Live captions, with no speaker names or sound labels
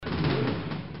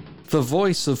The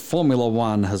voice of Formula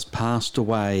One has passed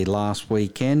away last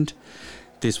weekend.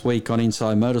 This week on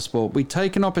Inside Motorsport, we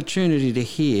take an opportunity to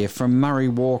hear from Murray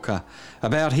Walker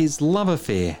about his love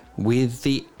affair with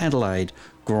the Adelaide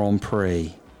Grand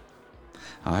Prix.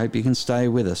 I hope you can stay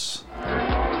with us.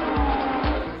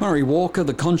 Murray Walker,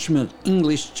 the consummate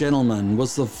English gentleman,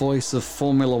 was the voice of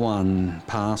Formula One,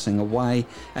 passing away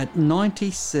at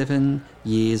 97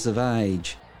 years of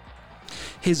age.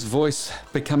 His voice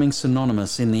becoming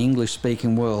synonymous in the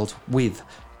English-speaking world with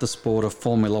the sport of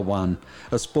Formula One,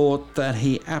 a sport that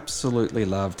he absolutely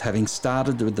loved, having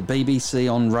started with the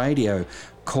BBC on radio,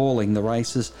 calling the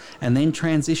races, and then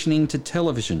transitioning to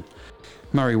television.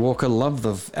 Murray Walker loved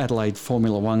the Adelaide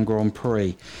Formula One Grand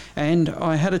Prix, and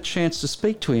I had a chance to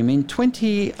speak to him in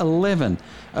 2011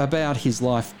 about his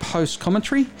life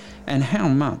post-commentary and how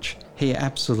much he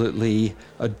absolutely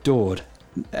adored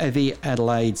the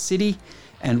Adelaide city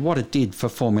and what it did for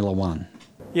Formula One.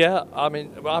 Yeah, I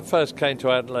mean, I first came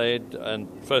to Adelaide and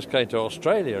first came to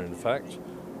Australia, in fact,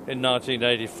 in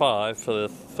 1985 for the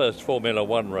first Formula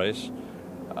One race.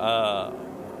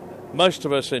 Most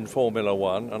of us in Formula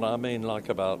One, and I mean like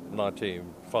about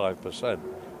 95%,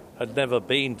 had never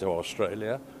been to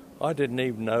Australia. I didn't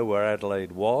even know where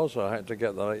Adelaide was. I had to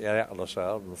get the atlas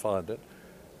out and find it.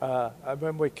 And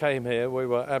when we came here, we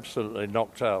were absolutely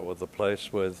knocked out with the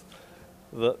place, with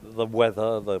the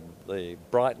weather, the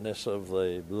brightness of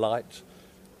the light,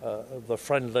 the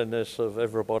friendliness of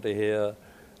everybody here.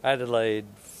 Adelaide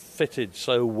fitted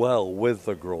so well with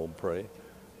the Grand Prix,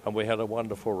 and we had a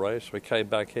wonderful race. We came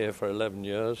back here for 11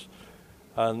 years,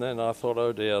 and then I thought,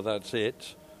 oh dear, that's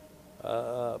it.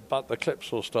 But the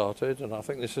Clipsal started, and I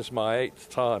think this is my 8th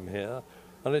time here,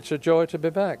 and it's a joy to be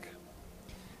back.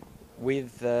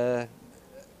 With,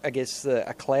 I guess,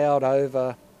 a cloud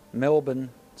over Melbourne's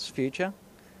future,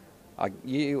 I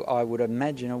would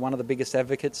imagine, are one of the biggest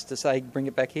advocates to say, bring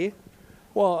it back here?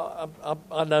 Well,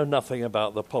 I know nothing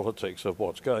about the politics of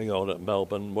what's going on at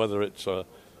Melbourne, whether it's a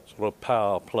sort of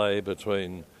power play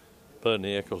between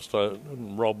Bernie Ecclestone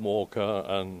and Rob Walker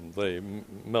and the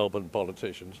Melbourne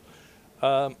politicians.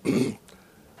 I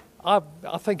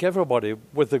think everybody,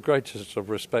 with the greatest of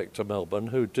respect to Melbourne,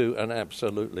 who do an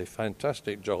absolutely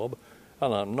fantastic job,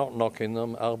 and I'm not knocking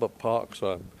them. Albert Park's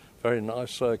a very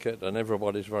nice circuit and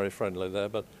everybody's very friendly there,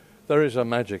 but there is a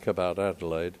magic about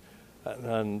Adelaide,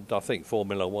 and I think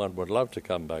Formula One would love to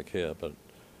come back here, but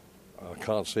I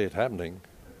can't see it happening.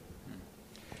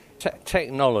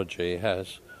 Technology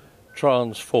has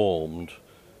transformed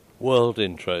world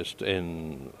interest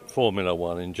in Formula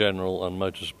One in general and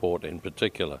motorsport in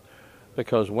particular.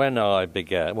 Because when I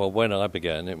began,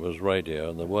 it was radio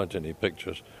and there weren't any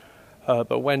pictures.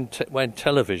 But when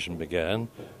television began,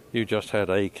 you just had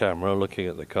a camera looking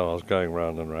at the cars going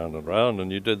round and round and round,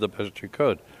 and you did the best you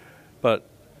could. But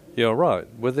you're right,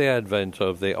 with the advent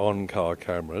of the on-car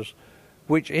cameras,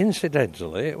 which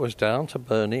incidentally, it was down to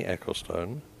Bernie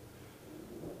Ecclestone,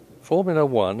 Formula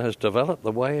One has developed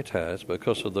the way it has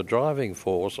because of the driving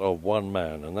force of one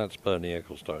man, and that's Bernie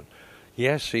Ecclestone.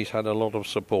 Yes, he's had a lot of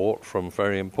support from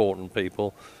very important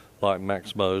people like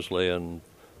Max Mosley and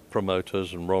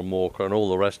promoters and Ron Walker and all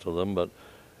the rest of them, but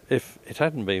if it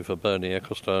hadn't been for Bernie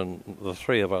Ecclestone, the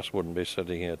three of us wouldn't be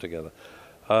sitting here together.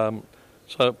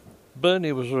 So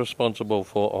Bernie was responsible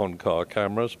for on-car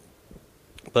cameras.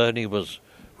 Bernie was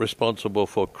responsible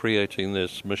for creating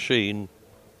this machine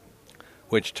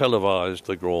which televised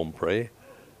the Grand Prix,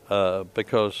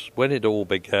 because when it all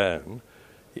began,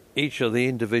 each of the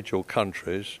individual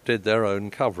countries did their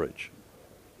own coverage.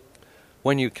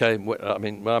 When you came, I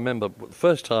remember the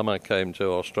first time I came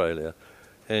to Australia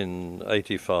in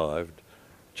 85,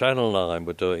 Channel 9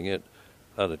 were doing it,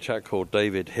 and a chap called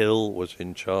David Hill was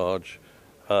in charge,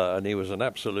 and he was an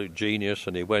absolute genius,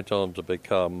 and he went on to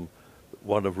become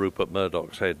one of Rupert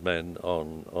Murdoch's head men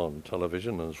on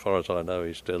television, and as far as I know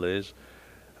he still is.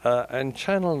 And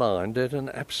Channel 9 did an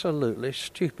absolutely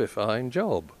stupefying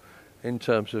job in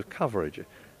terms of coverage.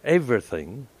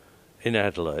 Everything in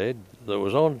Adelaide that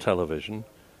was on television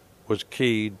was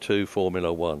keyed to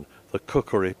Formula One. The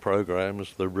cookery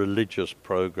programs, the religious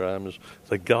programs,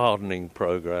 the gardening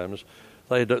programs,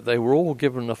 they were all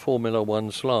given a Formula One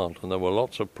slant, and there were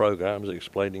lots of programs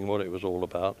explaining what it was all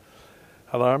about.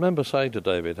 And I remember saying to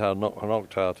David how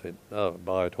knocked out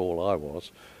by it all I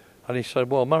was. And he said,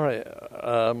 well, Murray,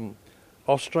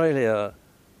 Australia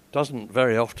doesn't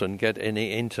very often get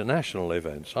any international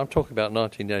events. I'm talking about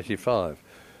 1985.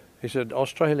 He said,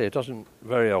 Australia doesn't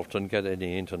very often get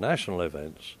any international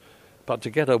events, but to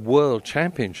get a world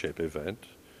championship event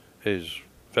is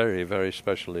very, very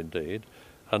special indeed.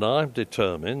 And I'm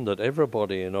determined that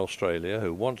everybody in Australia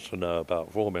who wants to know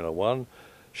about Formula One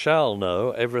shall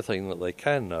know everything that they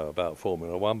can know about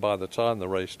Formula One by the time the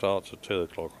race starts at 2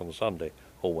 o'clock on Sunday,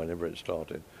 or whenever it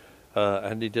started.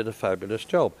 And he did a fabulous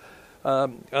job.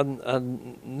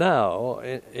 And now,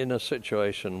 in a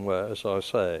situation where, as I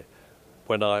say,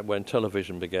 when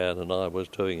television began and I was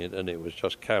doing it and it was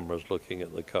just cameras looking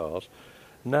at the cars,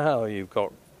 now you've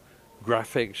got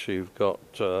graphics, you've got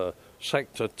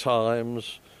sector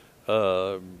times,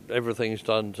 everything's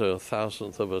done to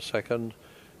 1,000th of a second.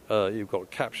 You've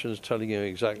got captions telling you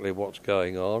exactly what's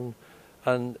going on,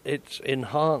 and it's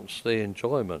enhanced the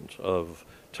enjoyment of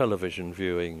television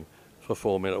viewing for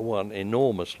Formula One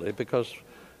enormously, because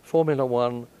Formula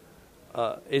One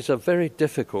is a very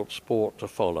difficult sport to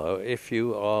follow if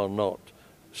you are not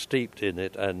steeped in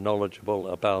it and knowledgeable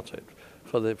about it.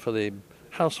 For the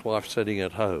housewife sitting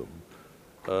at home,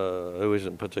 who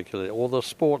isn't particularly, or the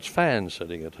sports fan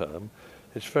sitting at home,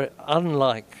 it's very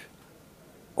unlike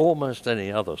almost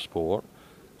any other sport.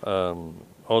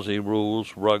 Aussie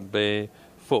rules, rugby,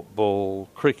 football,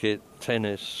 cricket,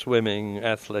 tennis, swimming,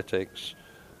 athletics,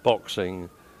 boxing,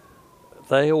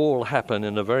 they all happen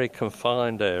in a very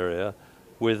confined area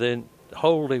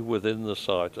wholly within the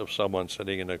sight of someone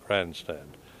sitting in a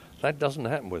grandstand. That doesn't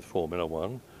happen with Formula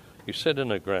One. You sit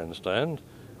in a grandstand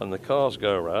and the cars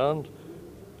go around,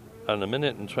 and a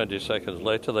minute and 20 seconds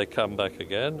later they come back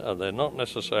again, and they're not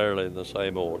necessarily in the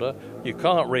same order. You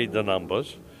can't read the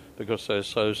numbers because they're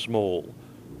so small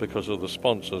because of the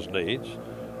sponsors' needs.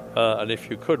 And if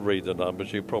you could read the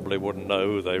numbers, you probably wouldn't know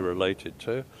who they related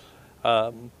to.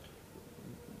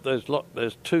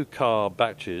 There's two car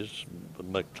batches,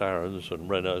 McLarens and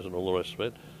Renaults and all the rest of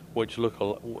it, which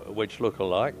look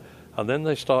alike, and then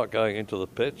they start going into the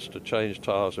pits to change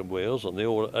tyres and wheels,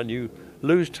 and you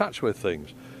lose touch with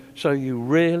things. So you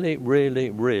really, really,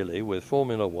 really, with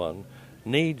Formula One,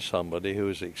 need somebody who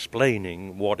is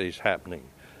explaining what is happening.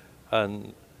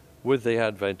 And with the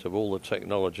advent of all the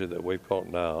technology that we've got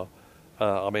now,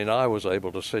 I was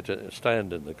able to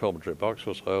stand in the commentary box,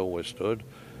 because I always stood,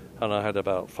 and I had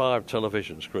about 5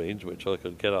 television screens which I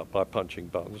could get up by punching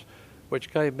buttons,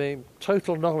 which gave me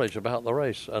total knowledge about the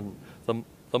race. And the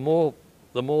more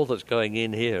that's going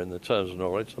in here in the terms of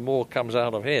knowledge, the more comes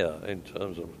out of here in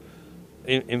terms of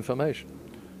information.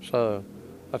 So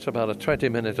that's about a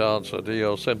 20-minute answer to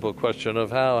your simple question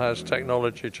of how has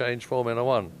technology changed Formula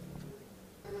One.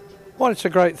 Well, it's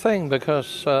a great thing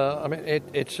because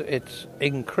it's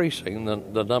increasing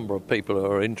the number of people who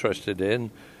are interested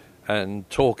in and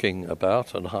talking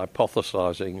about and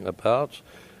hypothesizing about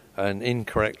and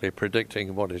incorrectly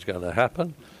predicting what is going to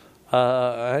happen.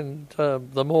 The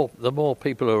more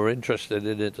people who are interested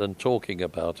in it and talking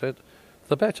about it,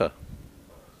 the better.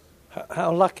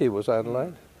 How lucky was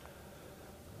Adelaide?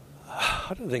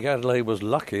 I don't think Adelaide was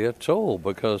lucky at all,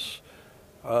 because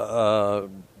my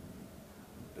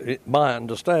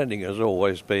understanding has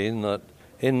always been that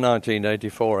in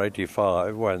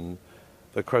 1984-85, when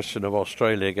the question of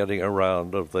Australia getting a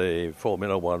round of the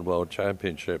Formula One World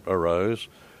Championship arose,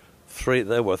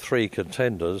 there were 3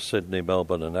 contenders, Sydney,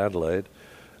 Melbourne and Adelaide,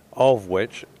 of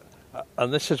which,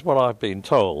 and this is what I've been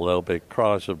told, there'll be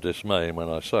cries of dismay when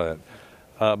I say it,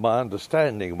 my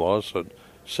understanding was that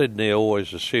Sydney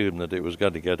always assumed that it was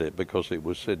going to get it because it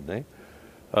was Sydney,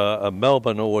 and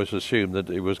Melbourne always assumed that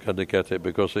it was going to get it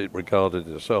because it regarded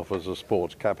itself as a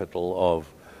sports capital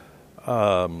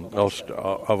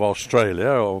of Australia,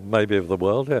 or maybe of the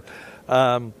world. Yeah.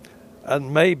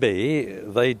 And maybe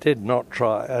they did not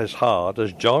try as hard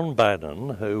as John Bannon,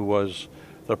 who was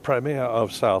the Premier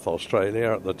of South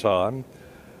Australia at the time.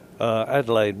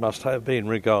 Adelaide must have been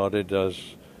regarded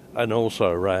as, and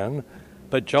also ran,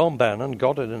 but John Bannon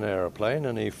got in an aeroplane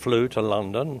and he flew to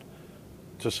London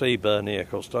to see Bernie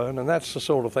Ecclestone, and that's the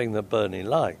sort of thing that Bernie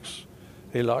likes.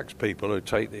 He likes people who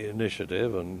take the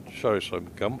initiative and show some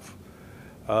gumph.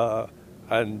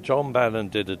 And John Bannon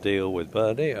did a deal with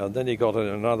Bernie, and then he got in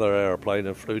another aeroplane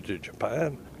and flew to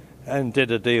Japan and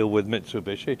did a deal with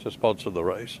Mitsubishi to sponsor the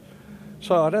race.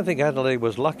 So I don't think Adelaide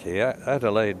was lucky.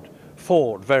 Adelaide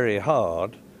fought very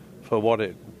hard for what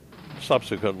it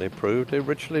subsequently proved it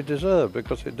richly deserved,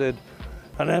 because it did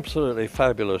an absolutely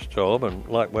fabulous job, and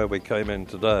like where we came in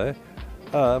today,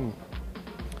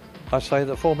 I say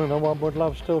that Formula One would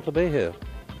love still to be here.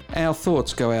 Our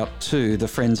thoughts go out to the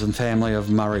friends and family of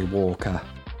Murray Walker.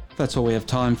 That's all we have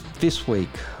time this week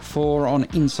for on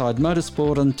Inside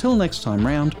Motorsport. Until next time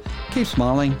round, keep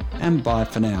smiling and bye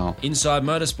for now. Inside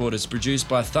Motorsport is produced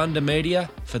by Thunder Media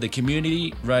for the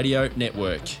Community Radio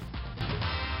Network.